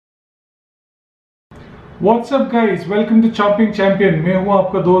What's up guys, welcome to Chopping Champion. मैं हूँ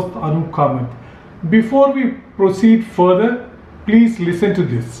आपका दोस्त Anoop Kamat. Before we proceed further, please listen to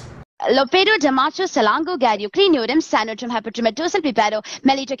this. Lopedo damacho salango gario criniorum sanotum hypertrimatosal pipero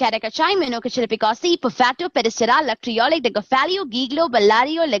melito caracachaimeno kechilipikossyfoffatto peristeralektryoniopto de kefαλλio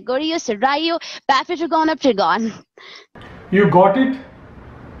kigklopeleio lagoiosiraiobaphetraganopterygon. You got it?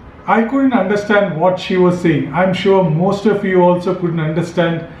 I couldn't understand what she was saying. I'm sure most of you also couldn't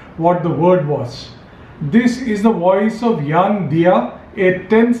understand what the word was. This is the voice of young Dia, a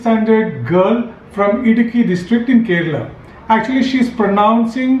 10th standard girl from Idukki district in Kerala. Actually, she is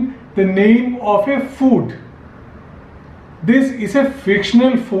pronouncing the name of a food. This is a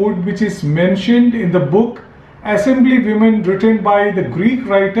fictional food which is mentioned in the book Assembly Women, written by the Greek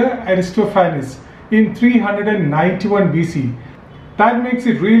writer Aristophanes in 391 BC. That makes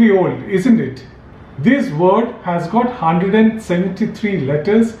it really old, isn't it? This word has got 173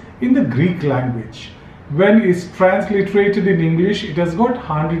 letters in the Greek language. When it's transliterated in English, it has got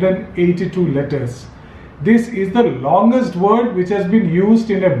 182 letters. This is the longest word which has been used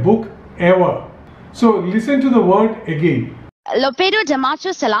in a book ever. So listen to the word again. Lopedo damacho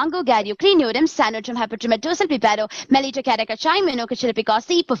salango gario criniorum sanotum hypertrimatosal pipero melito caracachaimeno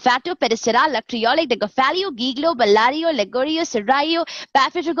kechilipikossyfoffatto peristeralektryoniopto de kefαλλio kigklopeleio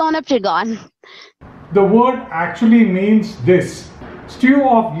lagoiosiraiobaphetraganopterygon. The word actually means this: stew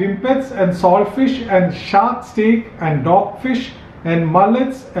of limpets and saltfish and shark steak and dogfish and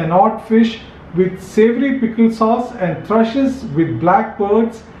mullets and odd fish with savory pickle sauce and thrushes with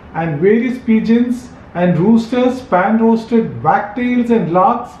blackbirds and various pigeons and roosters, pan-roasted wagtails and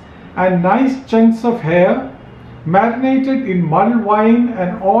larks and nice chunks of hare, marinated in mulled wine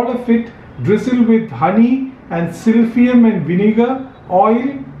and all of it drizzled with honey and sylphium and vinegar,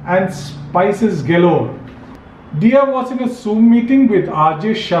 oil and spices galore. Dia was in a Zoom meeting with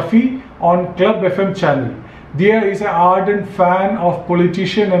RJ Shafi on Club FM channel. Dia is an ardent fan of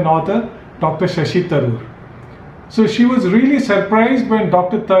politician and author Dr. SHASHI Tharoor. So she was really surprised when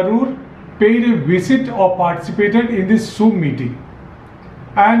Dr. Tharoor paid a visit or participated in this Zoom meeting.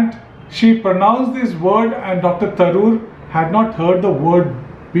 And she pronounced this word and Dr. Tharoor had not heard the word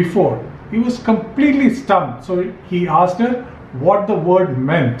before. He was completely stumped. So he asked her what the word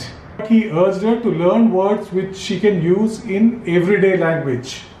meant. He urged her to learn words which she can use in everyday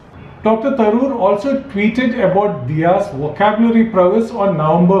language. Dr. Tharoor also tweeted about Dia's vocabulary prowess on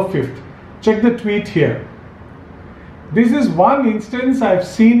November 5th. Check the tweet here. This is one instance I've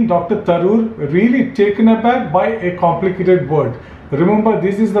seen Dr. Tharoor really taken aback by a complicated word. Remember,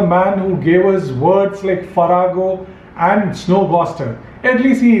 this is the man who gave us words like farrago and snowbuster. At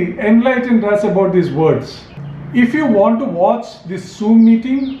least he enlightened us about these words. If you want to watch this Zoom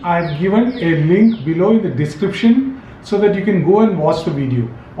meeting, I've given a link below in the description so that you can go and watch the video.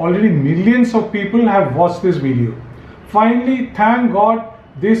 Already millions of people have watched this video. Finally, thank God,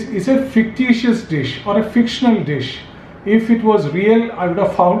 this is a fictitious dish or a fictional dish. If it was real, I would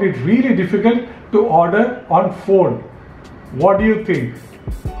have found it really difficult to order on phone. What do you think?